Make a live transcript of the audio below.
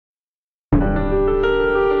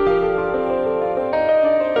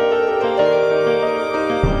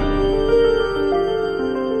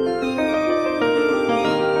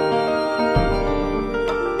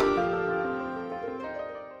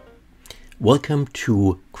Welcome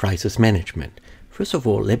to Crisis Management. First of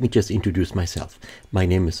all, let me just introduce myself. My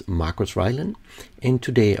name is Markus Reihlen, and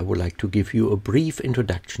today I would like to give you a brief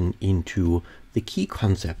introduction into the key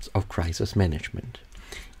concepts of crisis management.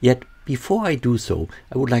 Yet, before I do so,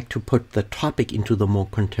 I would like to put the topic into the more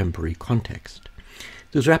contemporary context.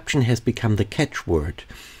 Disruption has become the catchword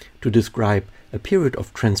to describe a period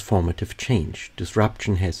of transformative change.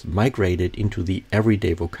 Disruption has migrated into the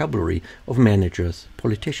everyday vocabulary of managers,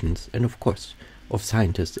 politicians, and of course, of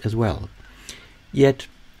scientists as well. Yet,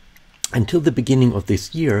 until the beginning of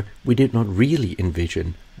this year, we did not really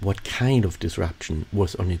envision what kind of disruption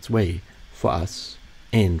was on its way for us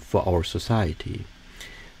and for our society.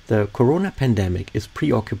 The corona pandemic is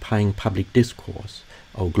preoccupying public discourse,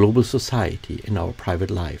 our global society, and our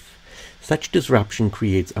private life. Such disruption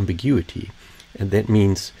creates ambiguity, and that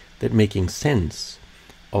means that making sense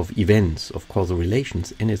of events, of causal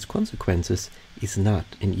relations, and its consequences is not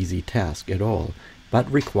an easy task at all, but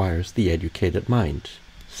requires the educated mind,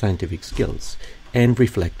 scientific skills, and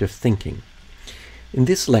reflective thinking. In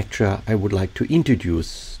this lecture, I would like to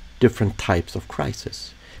introduce different types of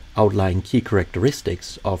crisis, outline key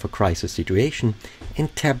characteristics of a crisis situation,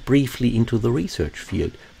 and tap briefly into the research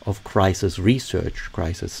field of crisis research,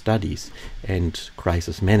 crisis studies, and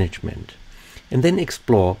crisis management, and then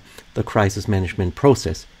explore the crisis management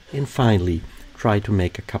process, and finally try to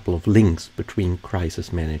make a couple of links between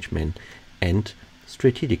crisis management and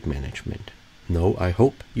strategic management. Now, I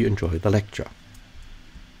hope you enjoy the lecture.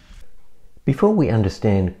 Before we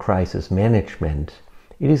understand crisis management,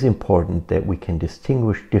 it is important that we can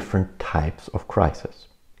distinguish different types of crisis.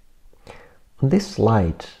 On this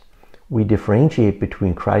slide, we differentiate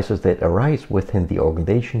between crises that arise within the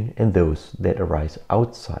organization and those that arise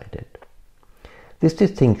outside it. This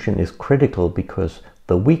distinction is critical because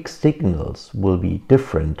the weak signals will be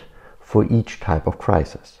different for each type of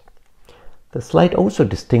crisis. The slide also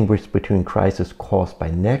distinguishes between crises caused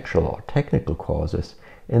by natural or technical causes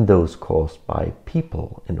and those caused by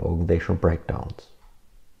people and organizational breakdowns.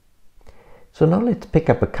 So now let's pick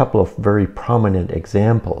up a couple of very prominent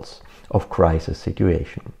examples of crisis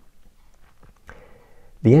situation.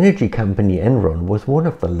 The energy company Enron was one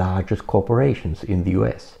of the largest corporations in the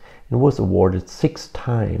US and was awarded 6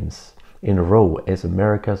 times in a row as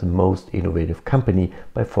America's most innovative company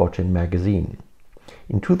by Fortune magazine.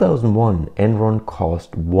 In 2001, Enron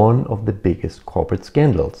caused one of the biggest corporate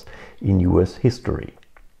scandals in US history.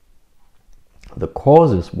 The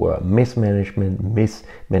causes were mismanagement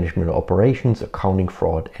of operations, accounting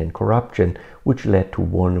fraud, and corruption, which led to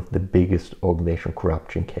one of the biggest organizational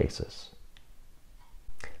corruption cases.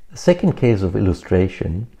 The second case of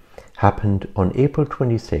illustration happened on April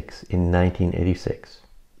 26 in 1986.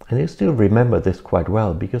 And I still remember this quite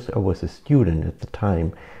well because I was a student at the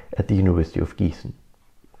time at the University of Gießen.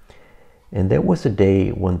 And that was a day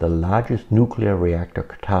when the largest nuclear reactor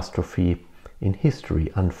catastrophe in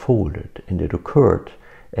history unfolded, and it occurred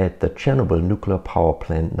at the Chernobyl nuclear power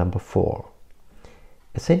plant number 4.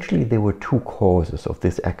 Essentially, there were 2 causes of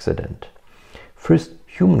this accident. First,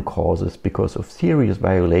 human causes because of serious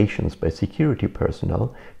violations by security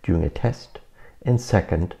personnel during a test, and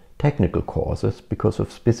second, technical causes because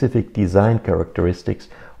of specific design characteristics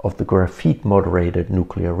of the graphite-moderated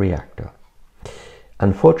nuclear reactor.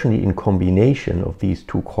 Unfortunately, in combination of these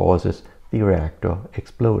 2 causes, the reactor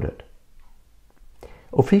exploded.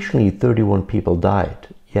 Officially, 31 people died,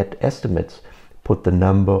 yet estimates put the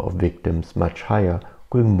number of victims much higher,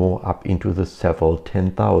 going more up into the several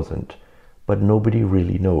 10,000, but nobody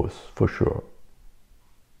really knows for sure.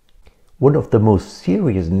 One of the most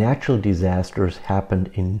serious natural disasters happened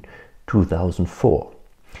in 2004.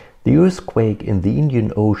 The earthquake in the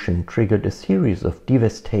Indian Ocean triggered a series of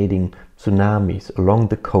devastating tsunamis along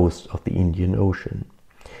the coast of the Indian Ocean.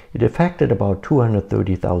 It affected about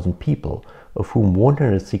 230,000 people, of whom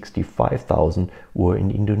 165,000 were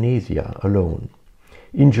in Indonesia alone,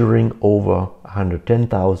 injuring over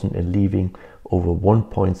 110,000 and leaving over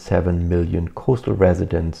 1.7 million coastal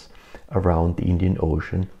residents around the Indian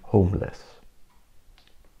Ocean homeless.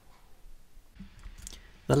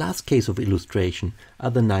 The last case of illustration are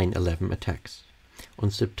the 9/11 attacks. On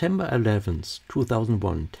September 11,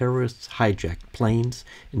 2001, terrorists hijacked planes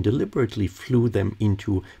and deliberately flew them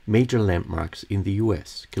into major landmarks in the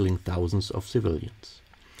US, killing thousands of civilians.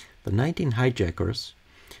 The 19 hijackers,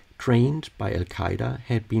 trained by Al-Qaeda,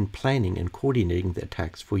 had been planning and coordinating the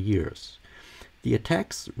attacks for years. The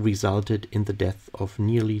attacks resulted in the death of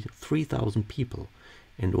nearly 3,000 people,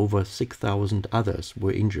 and over 6,000 others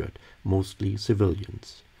were injured, mostly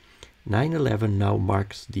civilians. 9/11 now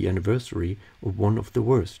marks the anniversary of one of the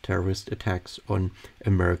worst terrorist attacks on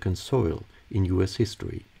American soil in US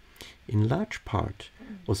history. In large part,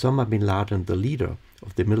 Osama bin Laden, the leader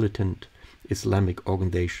of the militant Islamic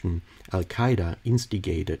organization Al-Qaeda,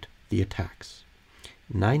 instigated the attacks.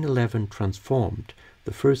 9/11 transformed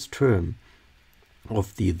the first term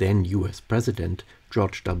of the then US President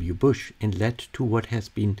George W. Bush and led to what has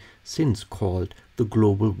been since called the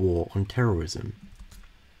global war on terrorism.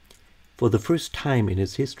 For the first time in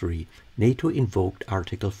its history, NATO invoked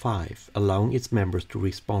Article 5, allowing its members to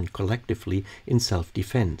respond collectively in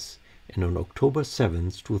self-defense, and on October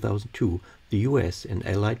 7, 2002, the US and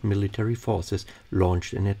allied military forces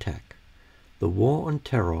launched an attack. The war on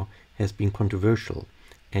terror has been controversial,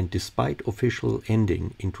 and despite official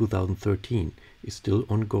ending in 2013, is still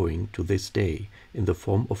ongoing to this day in the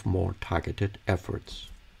form of more targeted efforts.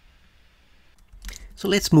 So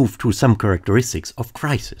let's move to some characteristics of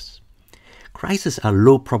crisis. Crises are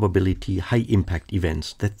low probability, high impact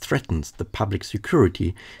events that threatens the public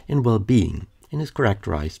security and well-being, and is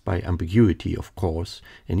characterized by ambiguity of cause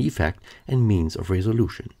and effect and means of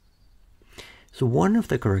resolution. So one of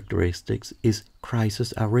the characteristics is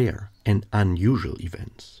crises are rare and unusual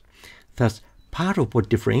events. Thus, part of what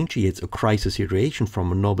differentiates a crisis situation from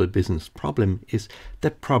a normal business problem is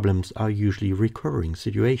that problems are usually recurring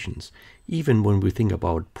situations, even when we think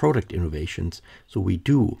about product innovations, so we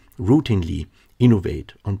do routinely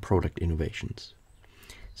innovate on product innovations.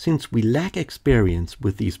 Since we lack experience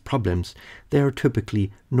with these problems, there are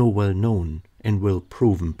typically no well-known and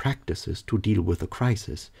well-proven practices to deal with a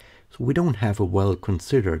crisis, so we don't have a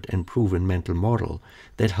well-considered and proven mental model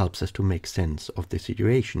that helps us to make sense of the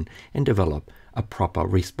situation and develop a proper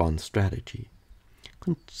response strategy.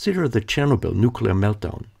 Consider the Chernobyl nuclear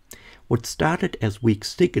meltdown. What started as weak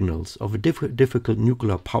signals of a difficult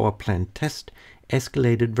nuclear power plant test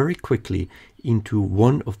escalated very quickly into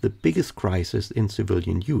one of the biggest crises in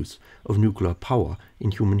civilian use of nuclear power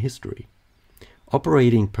in human history.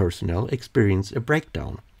 Operating personnel experienced a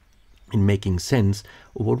breakdown in making sense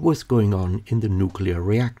of what was going on in the nuclear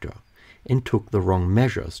reactor and took the wrong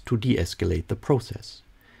measures to de-escalate the process.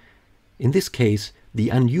 In this case, the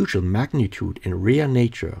unusual magnitude and rare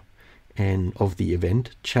nature of the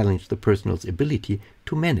event challenged the personnel's ability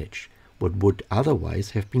to manage what would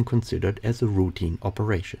otherwise have been considered as a routine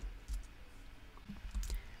operation.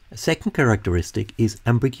 A second characteristic is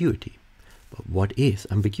ambiguity. But what is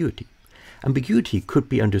ambiguity? Ambiguity could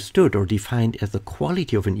be understood or defined as the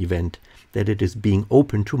quality of an event that it is being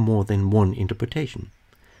open to more than one interpretation.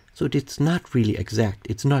 So it's not really exact,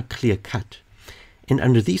 it's not clear-cut. And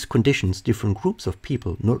under these conditions, different groups of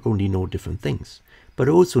people not only know different things, but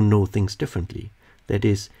also know things differently. That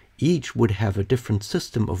is, each would have a different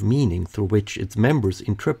system of meaning through which its members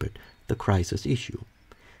interpret the crisis issue.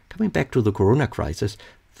 Coming back to the corona crisis,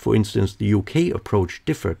 for instance, the UK approach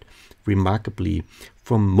differed remarkably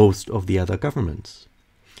from most of the other governments.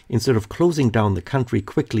 Instead of closing down the country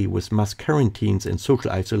quickly with mass quarantines and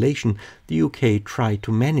social isolation, the UK tried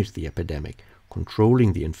to manage the epidemic,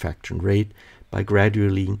 controlling the infection rate by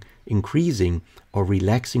gradually increasing or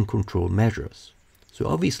relaxing control measures. So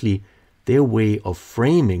obviously, their way of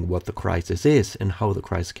framing what the crisis is and how the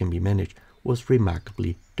crisis can be managed was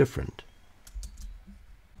remarkably different.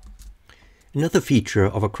 Another feature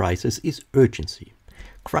of a crisis is urgency.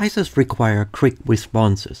 Crises require quick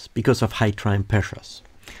responses because of high time pressures.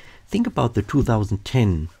 Think about the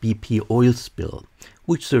 2010 BP oil spill,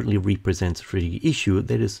 which certainly represents a tricky issue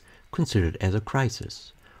that is considered as a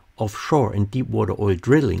crisis. Offshore and deepwater oil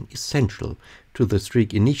drilling is central to the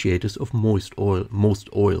strict initiators of most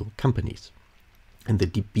oil companies. In the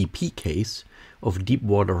BP case of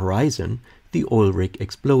Deepwater Horizon, the oil rig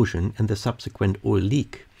explosion and the subsequent oil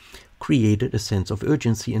leak created a sense of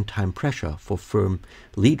urgency and time pressure for firm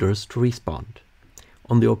leaders to respond.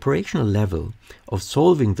 On the operational level of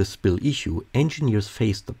solving the spill issue, engineers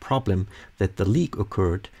faced the problem that the leak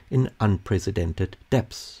occurred in unprecedented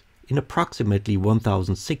depths, in approximately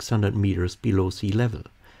 1,600 meters below sea level.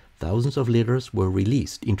 Thousands of liters were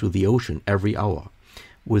released into the ocean every hour.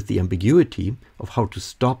 With the ambiguity of how to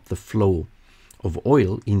stop the flow of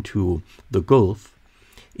oil into the Gulf,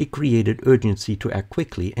 it created urgency to act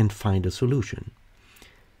quickly and find a solution.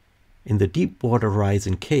 In the Deepwater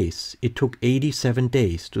Horizon case, it took 87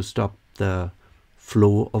 days to stop the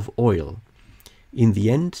flow of oil. In the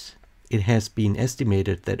end, it has been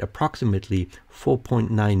estimated that approximately 4.9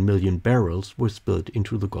 million barrels were spilled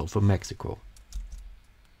into the Gulf of Mexico.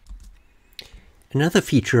 Another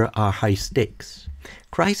feature are high stakes.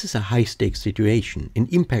 Crises are a high-stakes situation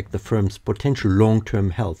and impact the firm's potential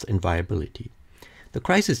long-term health and viability. The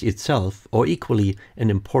crisis itself, or equally an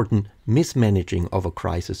important mismanaging of a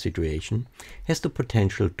crisis situation, has the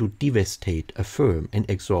potential to devastate a firm and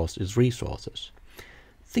exhaust its resources.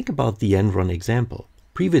 Think about the Enron example.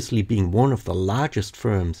 Previously being one of the largest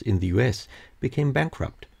firms in the US, became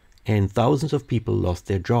bankrupt, and thousands of people lost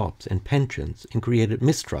their jobs and pensions and created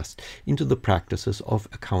mistrust into the practices of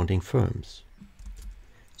accounting firms.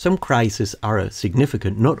 Some crises are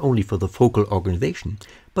significant not only for the focal organization,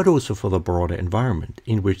 but also for the broader environment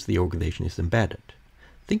in which the organization is embedded.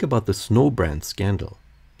 Think about the Snow brand scandal.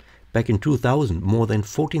 Back in 2000, more than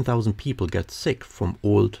 14,000 people got sick from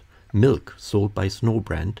old milk sold by Snow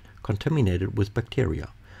brand contaminated with bacteria,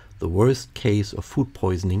 the worst case of food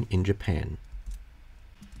poisoning in Japan.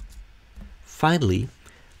 Finally,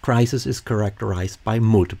 crisis is characterized by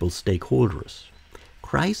multiple stakeholders.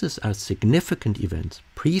 Crises are significant events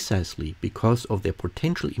precisely because of their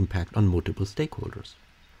potential impact on multiple stakeholders.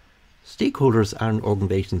 Stakeholders are an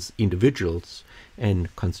organization's individuals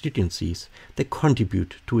and constituencies that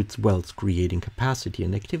contribute to its wealth-creating capacity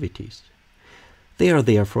and activities. They are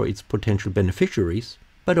therefore its potential beneficiaries,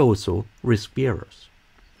 but also risk-bearers.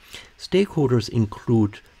 Stakeholders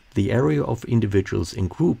include the area of individuals and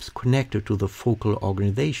groups connected to the focal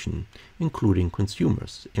organization, including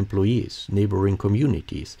consumers, employees, neighboring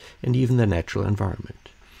communities, and even the natural environment.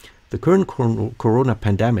 The current corona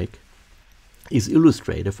pandemic is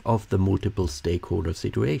illustrative of the multiple stakeholder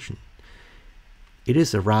situation. It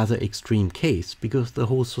is a rather extreme case because the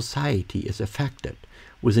whole society is affected,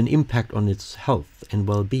 with an impact on its health and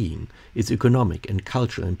well-being, its economic and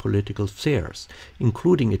cultural and political spheres,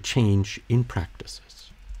 including a change in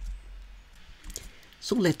practices.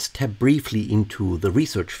 So let's tap briefly into the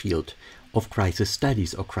research field of crisis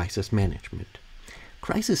studies or crisis management.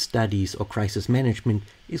 Crisis studies or crisis management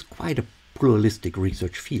is quite a pluralistic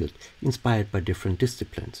research field inspired by different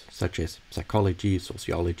disciplines such as psychology,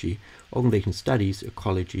 sociology, organization studies,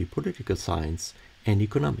 ecology, political science, and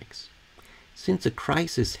economics. Since a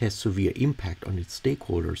crisis has severe impact on its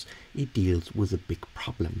stakeholders, it deals with a big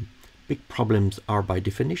problem. Big problems are by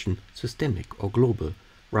definition systemic or global,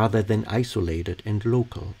 rather than isolated and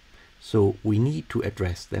local, so we need to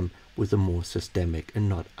address them with a more systemic and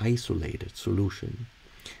not isolated solution.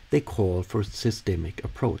 They call for a systemic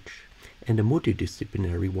approach, and a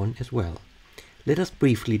multidisciplinary one as well. Let us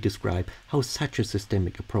briefly describe how such a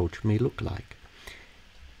systemic approach may look like.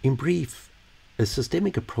 In brief, a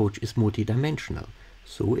systemic approach is multidimensional,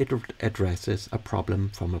 so it addresses a problem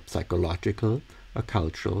from a psychological, a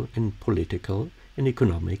cultural, and political, and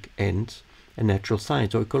economic, and a natural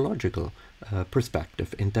science or ecological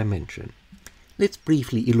perspective and dimension. Let's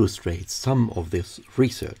briefly illustrate some of this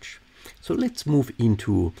research. So let's move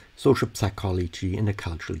into social psychology and a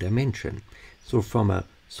cultural dimension. So from a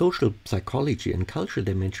social psychology and cultural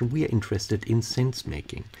dimension, we are interested in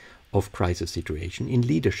sense-making of crisis situation, in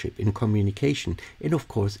leadership, in communication, and of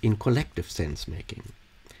course in collective sense-making.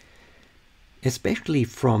 Especially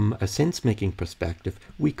from a sense-making perspective,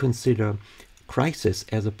 we consider crisis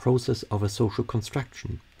as a process of a social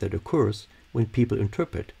construction that occurs when people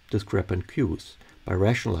interpret discrepant cues by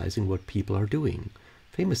rationalizing what people are doing.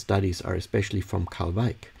 Famous studies are especially from Carl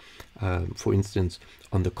Weick, for instance,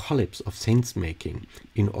 on the collapse of sense-making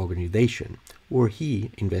in organization, where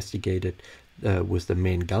he investigated with the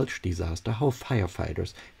main Gulch disaster how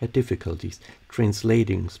firefighters had difficulties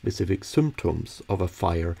translating specific symptoms of a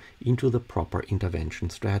fire into the proper intervention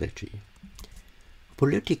strategy.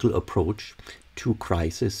 Political approach to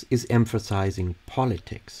crisis is emphasizing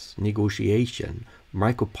politics, negotiation,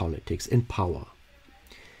 micropolitics, and power.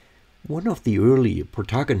 One of the early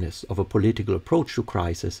protagonists of a political approach to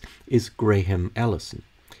crisis is Graham Allison.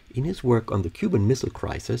 In his work on the Cuban Missile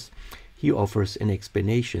Crisis, he offers an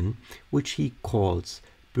explanation which he calls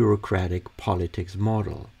bureaucratic politics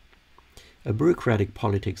model. A bureaucratic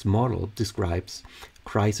politics model describes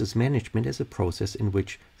crisis management as a process in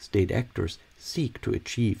which state actors seek to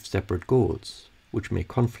achieve separate goals, which may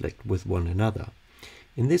conflict with one another.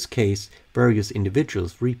 In this case, various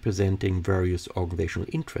individuals representing various organizational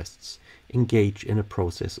interests engage in a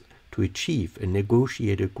process to achieve a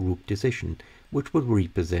negotiated group decision which will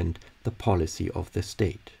represent the policy of the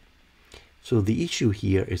state. So the issue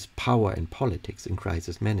here is power and politics in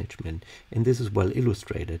crisis management, and this is well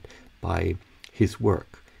illustrated by his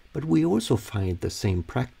work. But we also find the same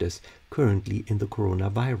practice currently in the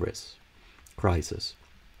coronavirus crisis.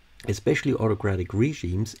 Especially autocratic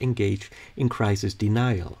regimes engage in crisis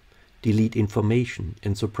denial, delete information,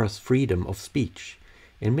 and suppress freedom of speech.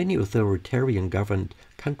 In many authoritarian governed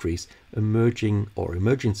countries,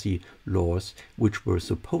 emergency laws which were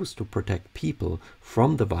supposed to protect people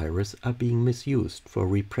from the virus are being misused for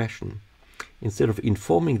repression. Instead of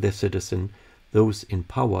informing their citizen, those in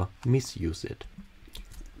power misuse it.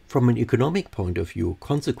 From an economic point of view,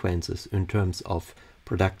 consequences in terms of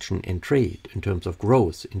production and trade, in terms of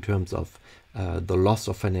growth, in terms of the loss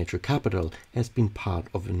of financial capital, has been part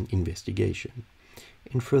of an investigation.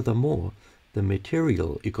 And furthermore, the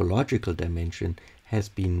material ecological dimension has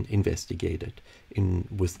been investigated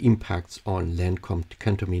with impacts on land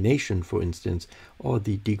contamination, for instance, or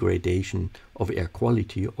the degradation of air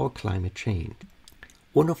quality or climate change.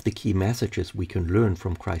 One of the key messages we can learn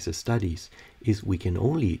from crisis studies is we can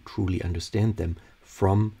only truly understand them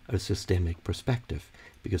from a systemic perspective,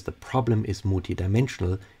 because the problem is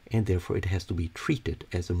multidimensional and therefore it has to be treated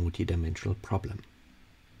as a multidimensional problem.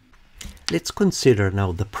 Let's consider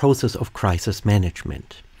now the process of crisis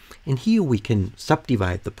management. And here we can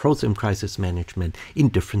subdivide the process of crisis management in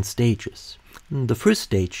different stages. The first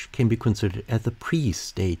stage can be considered as the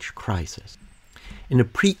pre-stage crisis. In a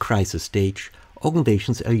pre-crisis stage,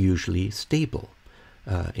 organizations are usually stable.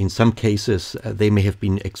 In some cases, they may have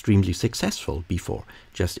been extremely successful before.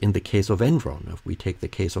 Just in the case of Enron, if we take the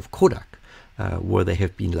case of Kodak, where they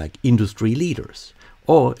have been like industry leaders,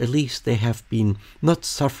 or at least they have been not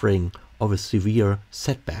suffering of a severe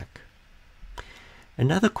setback.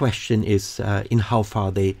 Another question is in how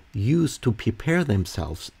far they used to prepare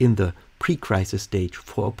themselves in the pre-crisis stage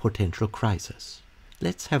for a potential crisis.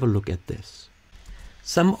 Let's have a look at this.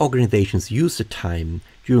 Some organizations use the time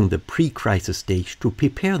during the pre-crisis stage to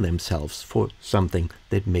prepare themselves for something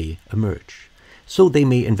that may emerge. So they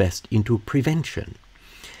may invest into prevention.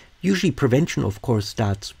 Usually prevention, of course,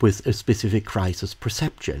 starts with a specific crisis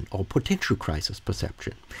perception or potential crisis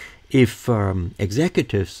perception. If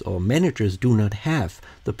executives or managers do not have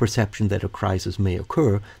the perception that a crisis may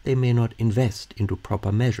occur, they may not invest into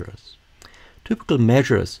proper measures. Typical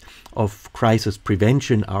measures of crisis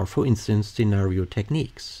prevention are, for instance, scenario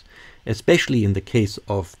techniques. Especially in the case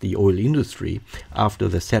of the oil industry, after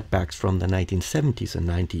the setbacks from the 1970s and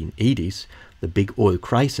 1980s, the big oil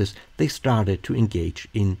crisis, they started to engage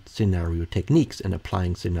in scenario techniques and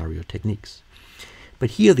applying scenario techniques.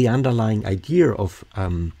 But here the underlying idea of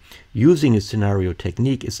using a scenario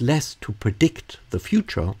technique is less to predict the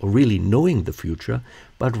future or really knowing the future,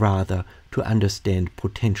 but rather to understand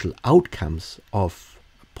potential outcomes of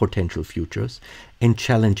potential futures and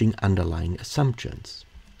challenging underlying assumptions.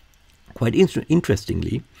 Quite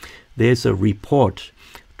interestingly, there's a report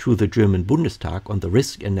to the German Bundestag on the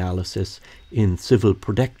risk analysis in civil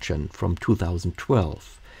protection from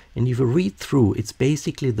 2012. And if you read through, it's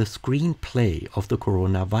basically the screenplay of the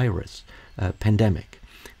coronavirus pandemic.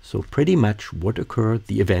 So pretty much what occurred,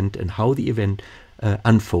 the event, and how the event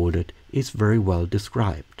unfolded is very well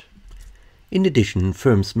described. In addition,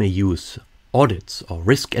 firms may use audits or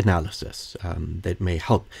risk analysis that may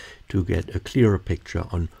help to get a clearer picture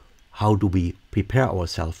on how do we prepare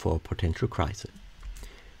ourselves for a potential crisis.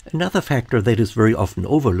 Another factor that is very often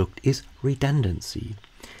overlooked is redundancy.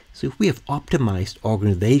 So if we have optimized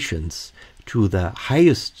organizations to the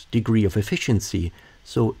highest degree of efficiency,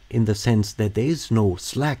 so in the sense that there is no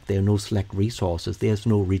slack, there are no slack resources, there's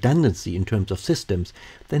no redundancy in terms of systems,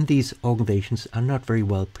 then these organizations are not very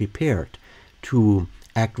well prepared to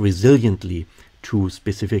act resiliently to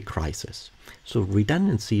specific crises. So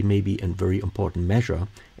redundancy may be a very important measure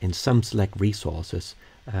and some slack resources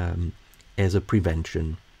as a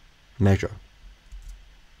prevention measure.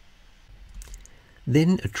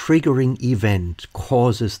 Then a triggering event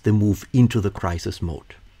causes the move into the crisis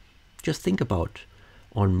mode. Just think about,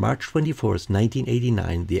 on March 24th,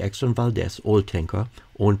 1989, the Exxon Valdez oil tanker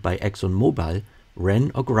owned by ExxonMobil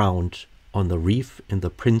ran aground on the reef in the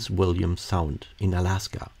Prince William Sound in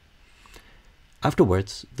Alaska.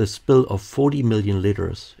 Afterwards, the spill of 40 million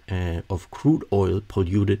liters of crude oil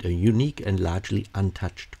polluted a unique and largely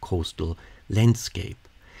untouched coastal landscape.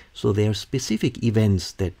 So there are specific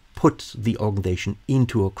events that put the organization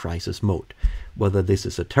into a crisis mode, whether this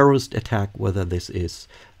is a terrorist attack, whether this is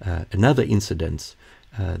another incident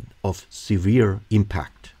of severe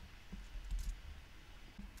impact.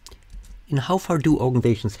 And how far do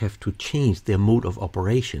organizations have to change their mode of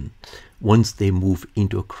operation once they move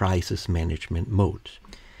into a crisis management mode?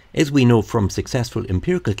 As we know from successful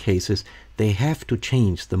empirical cases, they have to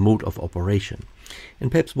change the mode of operation. And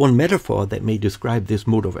perhaps one metaphor that may describe this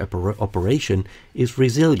mode of operation is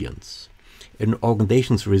resilience. An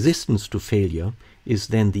organization's resistance to failure is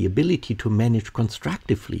then the ability to manage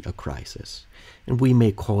constructively a crisis. And we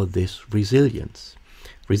may call this resilience.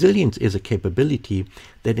 Resilience is a capability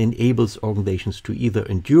that enables organizations to either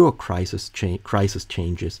endure crisis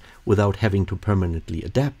changes without having to permanently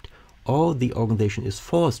adapt, or the organization is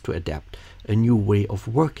forced to adapt a new way of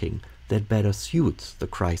working that better suits the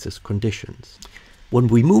crisis conditions. When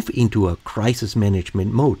we move into a crisis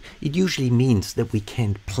management mode, it usually means that we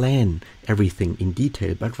can't plan everything in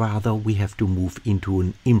detail, but rather we have to move into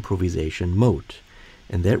an improvisation mode.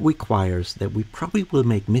 And that requires that we probably will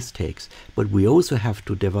make mistakes, but we also have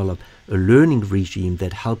to develop a learning regime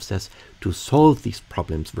that helps us to solve these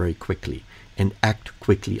problems very quickly and act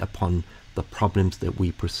quickly upon the problems that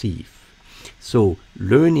we perceive. So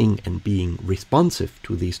learning and being responsive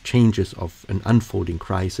to these changes of an unfolding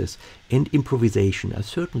crisis and improvisation are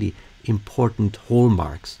certainly important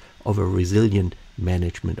hallmarks of a resilient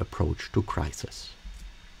management approach to crisis.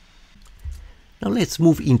 Now let's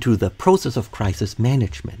move into the process of crisis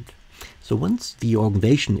management. So once the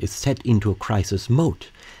organization is set into a crisis mode,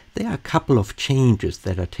 there are a couple of changes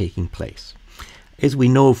that are taking place. As we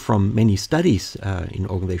know from many studies in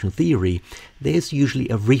organizational theory, there's usually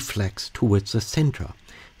a reflex towards the center.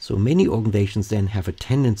 So many organizations then have a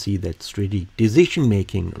tendency that strategic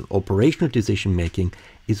decision-making, operational decision-making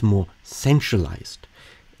is more centralized.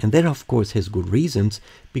 And that, of course, has good reasons,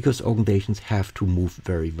 because organizations have to move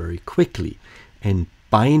very, very quickly. And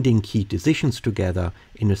binding key decisions together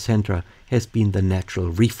in a center has been the natural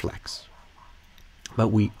reflex. But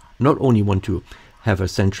we not only want to have a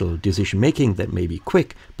central decision-making that may be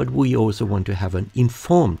quick, but we also want to have an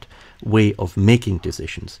informed way of making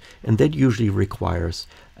decisions. And that usually requires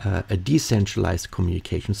a decentralized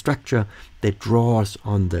communication structure that draws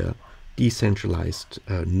on the decentralized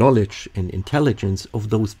knowledge and intelligence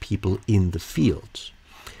of those people in the field.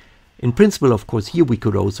 In principle, of course, here we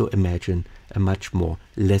could also imagine a much more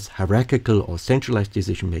less hierarchical or centralized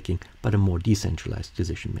decision-making, but a more decentralized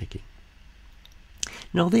decision-making.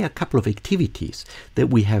 Now, there are a couple of activities that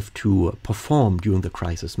we have to perform during the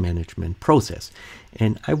crisis management process,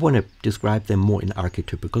 and I want to describe them more in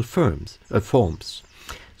archetypical forms.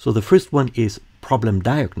 So the first one is problem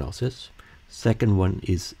diagnosis, second one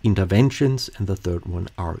is interventions, and the third one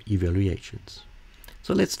are evaluations.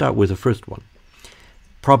 So let's start with the first one,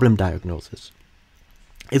 problem diagnosis.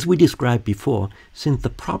 As we described before, since the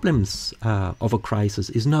problems of a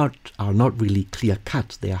crisis are not really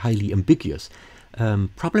clear-cut, they are highly ambiguous,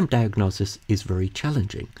 problem diagnosis is very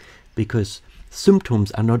challenging because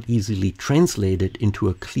symptoms are not easily translated into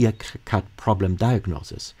a clear-cut problem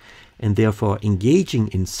diagnosis. And therefore, engaging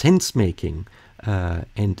in sense-making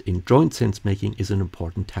and in joint sense-making is an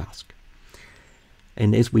important task.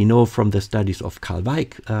 And as we know from the studies of Carl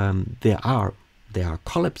Weick, there are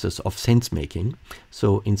collapses of sense-making.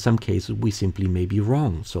 So in some cases, we simply may be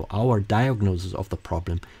wrong. So our diagnosis of the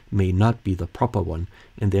problem may not be the proper one,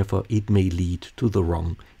 and therefore it may lead to the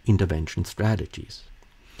wrong intervention strategies.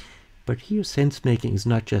 But here, sense-making is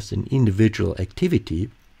not just an individual activity,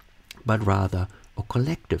 but rather a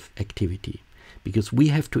collective activity, because we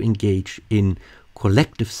have to engage in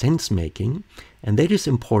collective sense-making, and that is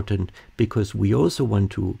important because we also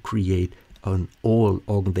want to create an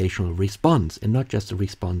all-organizational response, and not just a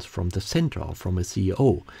response from the center or from a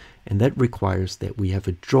CEO. And that requires that we have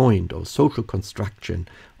a joint or social construction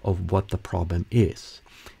of what the problem is.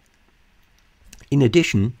 In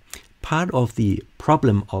addition, part of the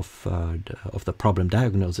problem of the problem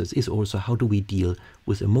diagnosis is also how do we deal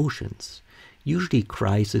with emotions. Usually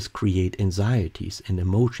crises create anxieties and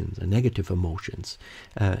emotions and negative emotions,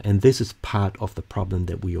 and this is part of the problem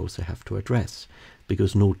that we also have to address,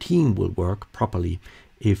 because no team will work properly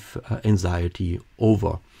if anxiety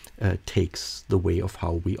takes the way of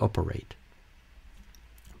how we operate.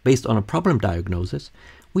 Based on a problem diagnosis,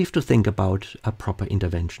 we have to think about proper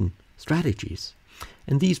intervention strategies.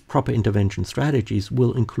 And these proper intervention strategies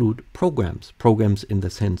will include programs. Programs in the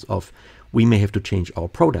sense of we may have to change our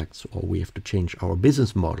products, or we have to change our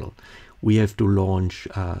business model. We have to launch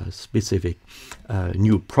specific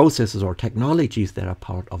new processes or technologies that are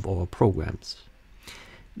part of our programs.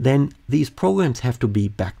 Then these programs have to be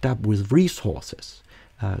backed up with resources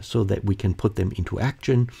so that we can put them into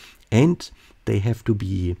action, and they have to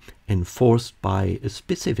be enforced by a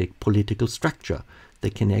specific political structure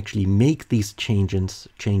that can actually make these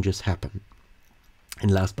changes happen. And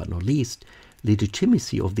last but not least,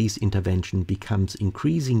 legitimacy of these interventions becomes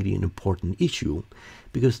increasingly an important issue,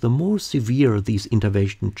 because the more severe these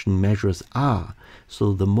intervention measures are,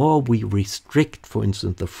 so the more we restrict, for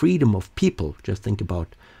instance, the freedom of people. Just think about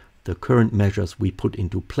the current measures we put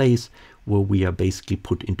into place, where we are basically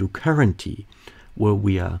put into quarantine, where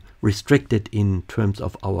we are restricted in terms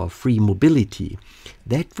of our free mobility.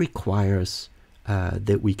 That requires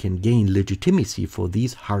that we can gain legitimacy for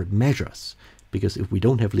these hard measures. Because if we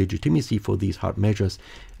don't have legitimacy for these hard measures,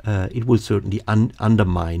 it will certainly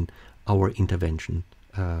undermine our intervention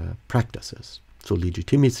practices. So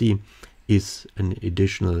legitimacy is an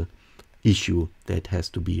additional issue that has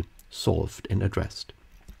to be solved and addressed.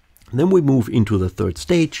 And then we move into the third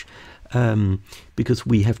stage, because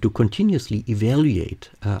we have to continuously evaluate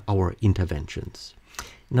our interventions.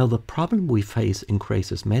 Now, the problem we face in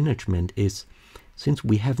crisis management is, since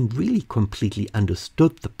we haven't really completely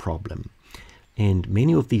understood the problem, and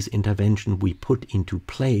many of these interventions we put into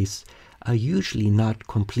place are usually not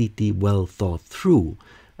completely well thought through.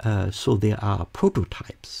 So there are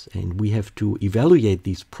prototypes, and we have to evaluate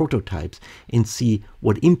these prototypes and see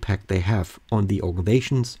what impact they have on the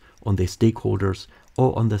organizations, on their stakeholders,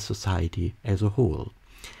 or on the society as a whole.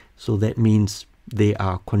 So that means they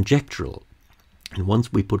are conjectural. And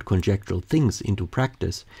once we put conjectural things into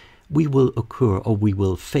practice, we will occur, or we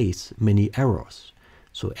will face, many errors.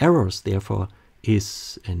 So errors, therefore,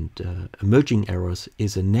 emerging errors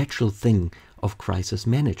is a natural thing of crisis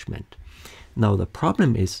management. Now, the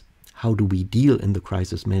problem is, how do we deal in the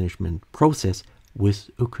crisis management process with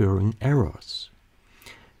occurring errors?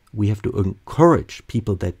 We have to encourage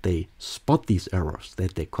people that they spot these errors,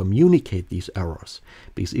 that they communicate these errors,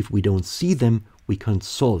 because if we don't see them, we can't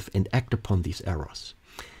solve and act upon these errors.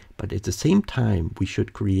 But at the same time, we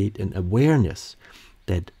should create an awareness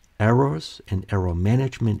that errors and error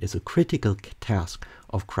management is a critical task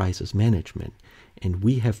of crisis management. And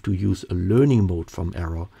we have to use a learning mode from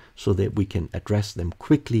error so that we can address them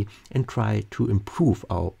quickly and try to improve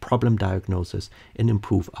our problem diagnosis and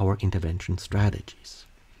improve our intervention strategies.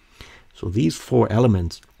 So these four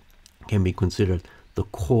elements can be considered the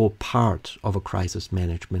core part of a crisis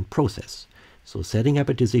management process. So setting up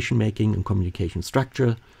a decision-making and communication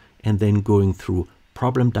structure, and then going through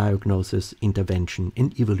problem diagnosis, intervention,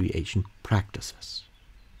 and evaluation practices.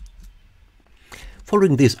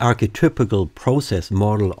 Following this archetypical process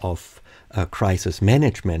model of crisis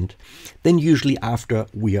management, then usually after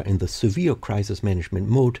we are in the severe crisis management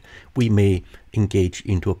mode, we may engage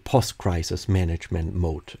into a post-crisis management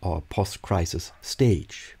mode or post-crisis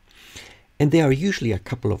stage. And there are usually a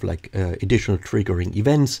couple of additional triggering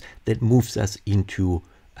events that moves us into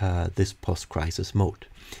this post-crisis mode.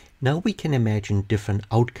 Now we can imagine different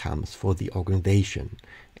outcomes for the organization,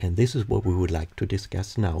 and this is what we would like to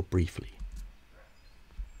discuss now briefly.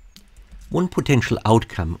 One potential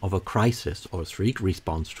outcome of a crisis or strategic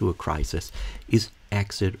response to a crisis is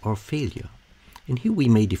exit or failure. And here we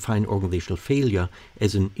may define organizational failure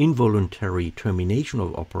as an involuntary termination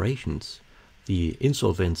of operations, the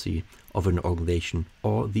insolvency of an organization,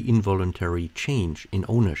 or the involuntary change in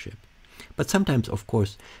ownership. But sometimes, of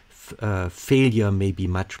course, failure may be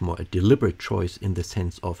much more a deliberate choice, in the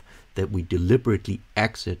sense of that we deliberately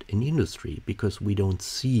exit an industry because we don't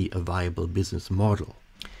see a viable business model.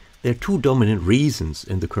 There are two dominant reasons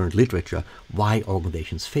in the current literature why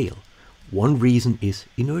organizations fail. One reason is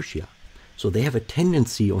inertia. So they have a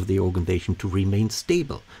tendency of the organization to remain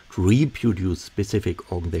stable, to reproduce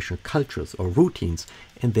specific organizational cultures or routines,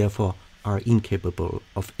 and therefore are incapable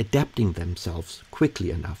of adapting themselves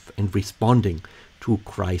quickly enough and responding to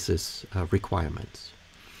crisis requirements.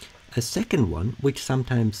 A second one, which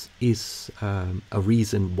sometimes is a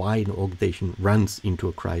reason why an organization runs into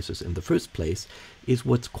a crisis in the first place, is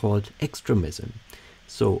what's called extremism.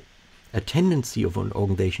 So a tendency of an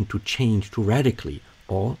organization to change too radically,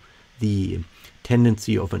 or the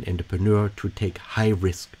tendency of an entrepreneur to take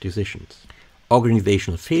high-risk decisions.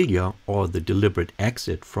 Organizational failure, or the deliberate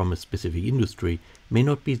exit from a specific industry, may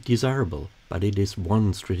not be desirable, but it is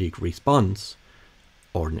one strategic response,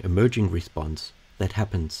 or an emerging response, that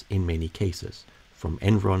happens in many cases, from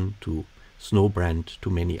Enron to Snowbrand to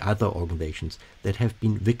many other organizations that have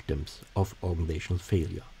been victims of organizational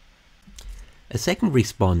failure. A second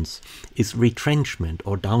response is retrenchment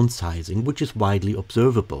or downsizing, which is widely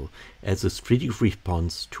observable as a strategic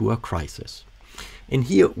response to a crisis. And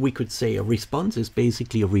here we could say a response is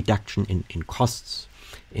basically a reduction in costs,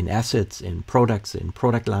 in assets, in products, in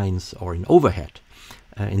product lines, or in overhead.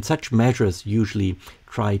 And such measures usually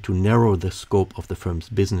try to narrow the scope of the firm's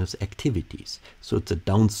business activities. So it's a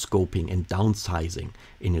downscoping and downsizing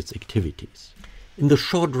in its activities. In the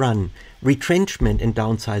short run, retrenchment and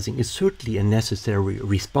downsizing is certainly a necessary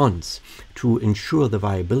response to ensure the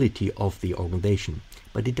viability of the organization.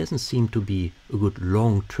 But it doesn't seem to be a good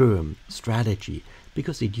long-term strategy,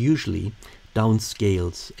 because it usually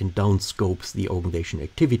downscales and downscopes the organization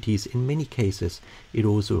activities. In many cases, it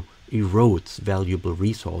also erodes valuable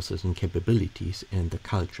resources and capabilities in the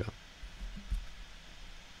culture.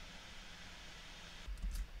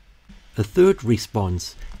 A third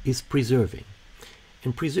response is preserving.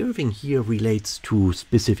 And preserving here relates to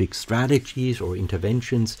specific strategies or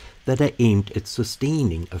interventions that are aimed at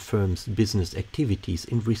sustaining a firm's business activities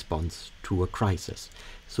in response to a crisis.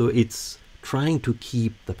 So it's trying to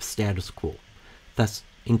keep the status quo, thus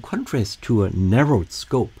In contrast to a narrowed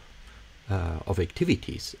scope of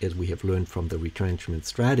activities, as we have learned from the retrenchment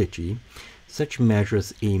strategy, such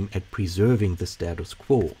measures aim at preserving the status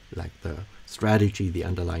quo, like the strategy, the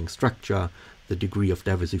underlying structure, the degree of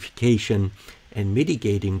diversification, and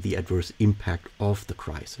mitigating the adverse impact of the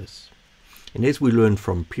crisis. And as we learned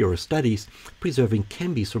from pure studies, preserving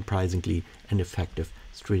can be surprisingly an effective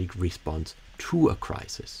strategic response to a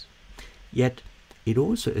crisis. Yet, it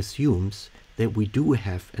also assumes that we do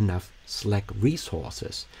have enough slack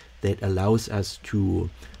resources that allows us to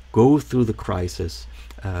go through the crisis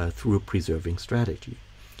through a preserving strategy.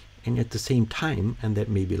 And at the same time, and that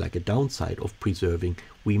may be like a downside of preserving,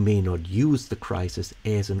 we may not use the crisis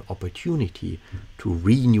as an opportunity to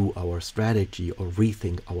renew our strategy or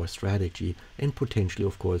rethink our strategy and potentially,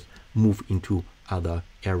 of course, move into other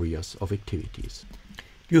areas of activities.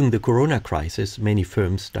 During the corona crisis, many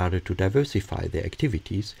firms started to diversify their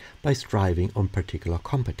activities by striving on particular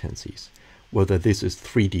competencies, whether this is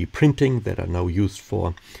 3D printing that are now used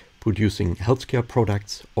for producing healthcare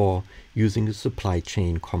products or using a supply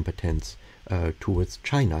chain competence towards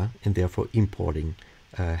China and therefore importing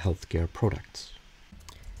healthcare products.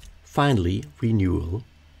 Finally, renewal,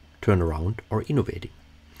 turnaround, or innovating.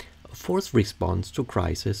 A fourth response to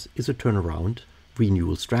crisis is a turnaround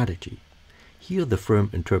renewal strategy. Here the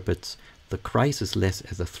firm interprets the crisis less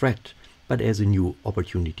as a threat, but as a new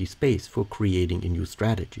opportunity space for creating a new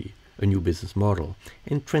strategy, a new business model,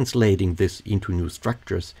 and translating this into new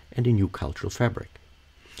structures and a new cultural fabric.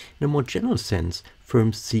 In a more general sense,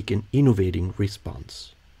 firms seek an innovating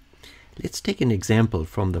response. Let's take an example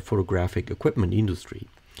from the photographic equipment industry.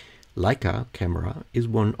 Leica camera is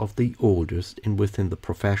one of the oldest and within the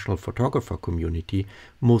professional photographer community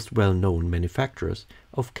most well-known manufacturers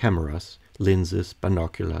of cameras, lenses,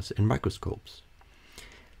 binoculars, and microscopes.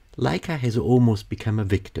 Leica has almost become a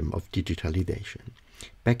victim of digitalization.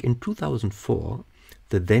 Back in 2004,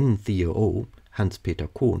 the then CEO, Hans-Peter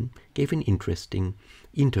Kohn, gave an interesting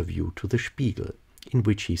interview to the Spiegel, in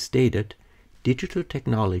which he stated, "Digital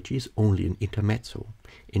technology is only an intermezzo.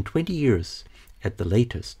 In 20 years, at the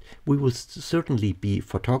latest, we will certainly be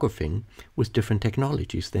photographing with different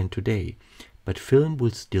technologies than today, but film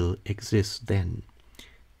will still exist then."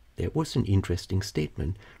 That was an interesting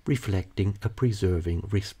statement, reflecting a preserving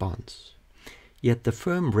response. Yet the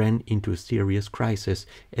firm ran into a serious crisis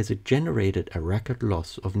as it generated a record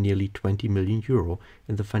loss of nearly 20 million euro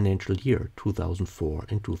in the financial year 2004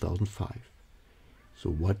 and 2005. So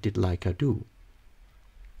what did Leica do?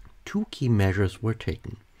 Two key measures were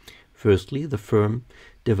taken. Firstly, the firm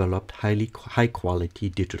developed high-quality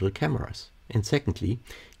digital cameras, and secondly,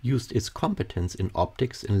 used its competence in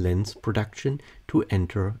optics and lens production to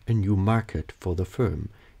enter a new market for the firm,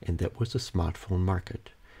 and that was the smartphone market.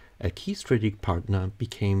 A key strategic partner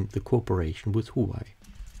became the cooperation with Huawei.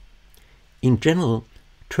 In general,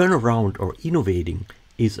 turnaround or innovating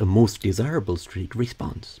is a most desirable strategic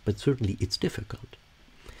response, but certainly it's difficult.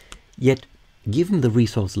 Yet, given the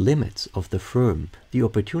resource limits of the firm, the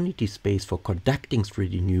opportunity space for conducting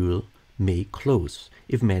strategic renewal may close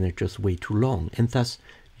if managers wait too long and thus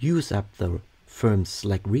use up the firm's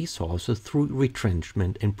slack resources through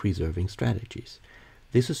retrenchment and preserving strategies.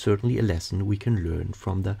 This is certainly a lesson we can learn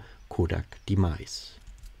from the Kodak demise.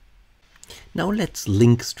 Now let's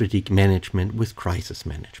link strategic management with crisis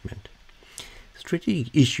management.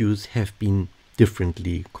 Strategic issues have been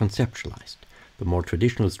differently conceptualized. The more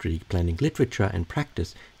traditional strategic planning literature and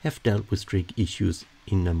practice have dealt with strategic issues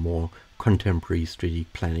in a more contemporary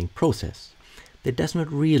strategic planning process that does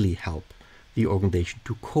not really help the organization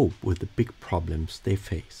to cope with the big problems they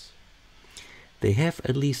face. They have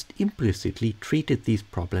at least implicitly treated these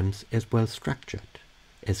problems as well structured,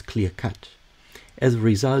 as clear-cut. As a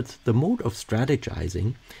result, the mode of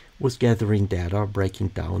strategizing was gathering data, breaking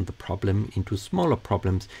down the problem into smaller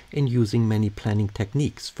problems, and using many planning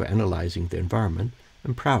techniques for analyzing the environment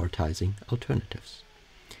and prioritizing alternatives.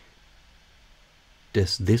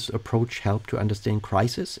 Does this approach help to understand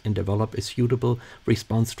crisis and develop a suitable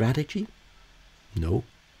response strategy? No,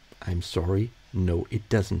 I'm sorry, no, it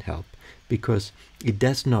doesn't help, because it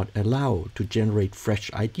does not allow to generate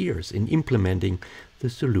fresh ideas in implementing the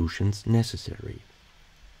solutions necessary.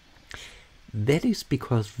 That is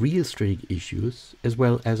because real strategic issues, as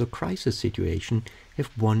well as a crisis situation, have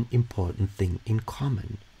one important thing in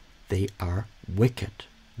common. They are wicked.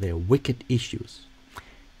 They are wicked issues.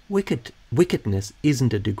 Wickedness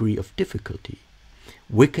isn't a degree of difficulty.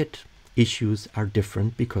 Wicked issues are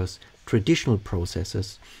different because traditional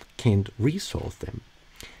processes can't resolve them.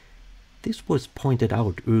 This was pointed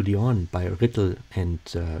out early on by Rittel and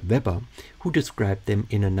Weber, who described them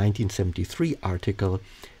in a 1973 article,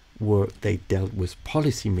 they dealt with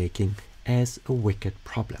policy making as a wicked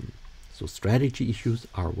problem. So strategy issues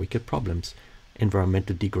are wicked problems.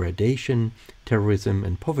 Environmental degradation, terrorism,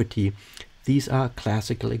 and poverty, these are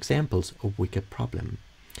classical examples of wicked problem.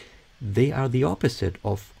 They are the opposite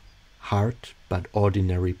of hard but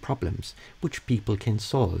ordinary problems, which people can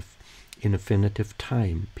solve in a finite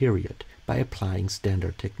time period by applying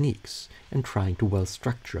standard techniques and trying to well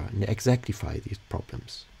structure and exactify these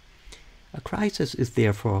problems. A crisis is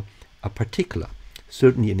therefore a particular,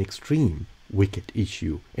 certainly an extreme, wicked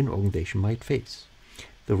issue an organization might face.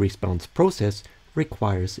 The response process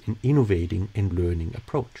requires an innovating and learning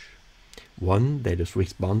approach, one that is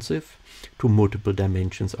responsive to multiple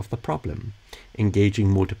dimensions of the problem, engaging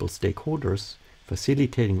multiple stakeholders,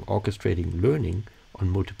 facilitating orchestrating learning on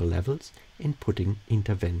multiple levels, and putting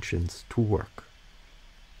interventions to work.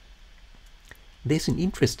 There's an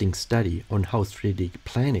interesting study on how strategic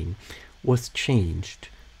planning was changed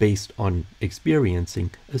based on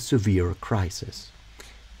experiencing a severe crisis.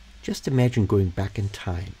 Just imagine going back in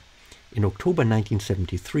time. In October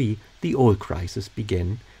 1973, the oil crisis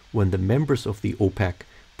began when the members of the OPEC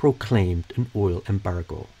proclaimed an oil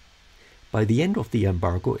embargo. By the end of the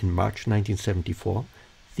embargo in March 1974,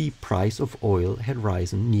 the price of oil had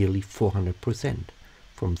risen nearly 400%,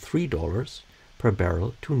 from $3 per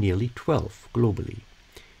barrel to nearly $12 globally.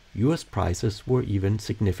 US prices were even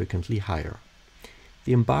significantly higher.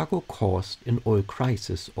 The embargo caused an oil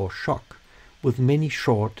crisis or shock, with many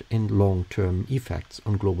short and long-term effects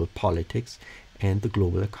on global politics and the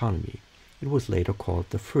global economy. It was later called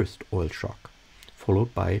the first oil shock,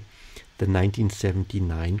 followed by the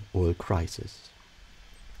 1979 oil crisis.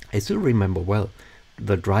 I still remember well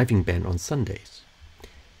the driving ban on Sundays.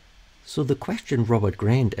 So the question Robert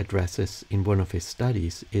Grant addresses in one of his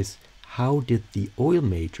studies is, how did the oil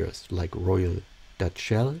majors like Royal Dutch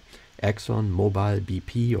Shell, Exxon, Mobil,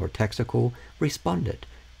 BP or Texaco responded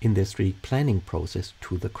in their strategic planning process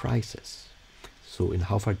to the crisis? So in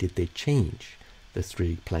how far did they change the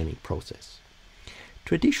strategic planning process?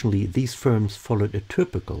 Traditionally, these firms followed a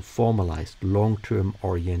typical formalized long-term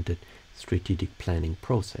oriented strategic planning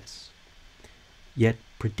process. Yet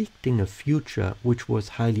predicting a future which was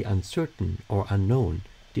highly uncertain or unknown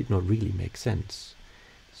did not really make sense.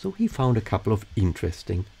 So he found a couple of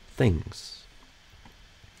interesting things.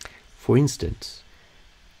 For instance,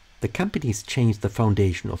 the companies changed the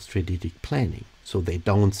foundation of strategic planning. So they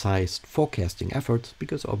downsized forecasting efforts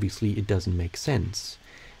because obviously it doesn't make sense.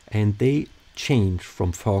 And they changed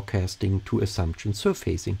from forecasting to assumption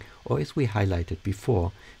surfacing, or as we highlighted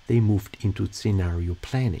before, they moved into scenario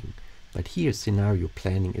planning. But here scenario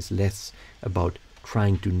planning is less about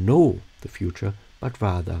trying to know the future, but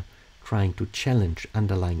rather trying to challenge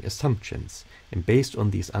underlying assumptions, and based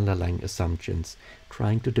on these underlying assumptions,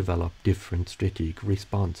 trying to develop different strategic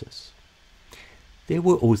responses. There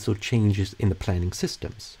were also changes in the planning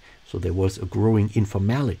systems. So there was a growing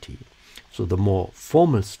informality. So the more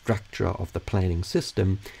formal structure of the planning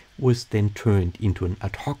system was then turned into an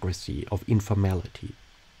autocracy of informality.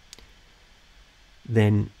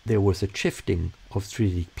 Then there was a shifting of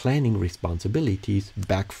strategic planning responsibilities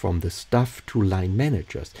back from the staff to line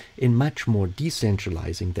managers, in much more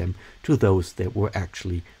decentralizing them to those that were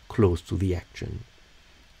actually close to the action.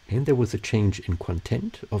 And there was a change in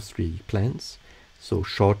content of strategic plans, so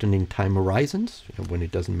shortening time horizons when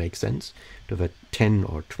it doesn't make sense to have a 10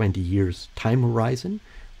 or 20 years time horizon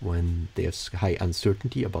when there's high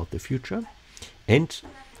uncertainty about the future. And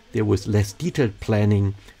there was less detailed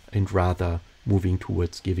planning and rather moving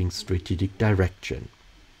towards giving strategic direction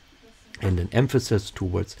and an emphasis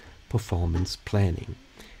towards performance planning.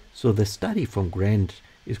 So the study from Grant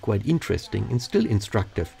is quite interesting and still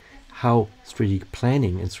instructive, how strategic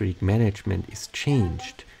planning and strategic management is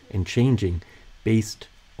changed and changing based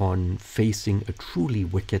on facing a truly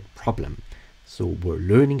wicked problem. So where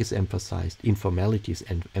learning is emphasized, informality is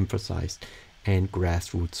emphasized, and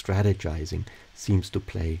grassroots strategizing seems to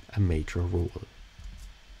play a major role.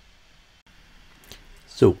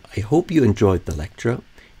 So I hope you enjoyed the lecture,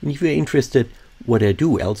 and if you're interested what I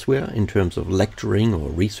do elsewhere in terms of lecturing or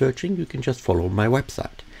researching, you can just follow my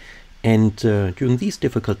website. And during these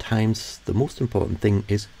difficult times, the most important thing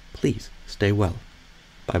is please stay well.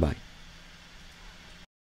 Bye-bye.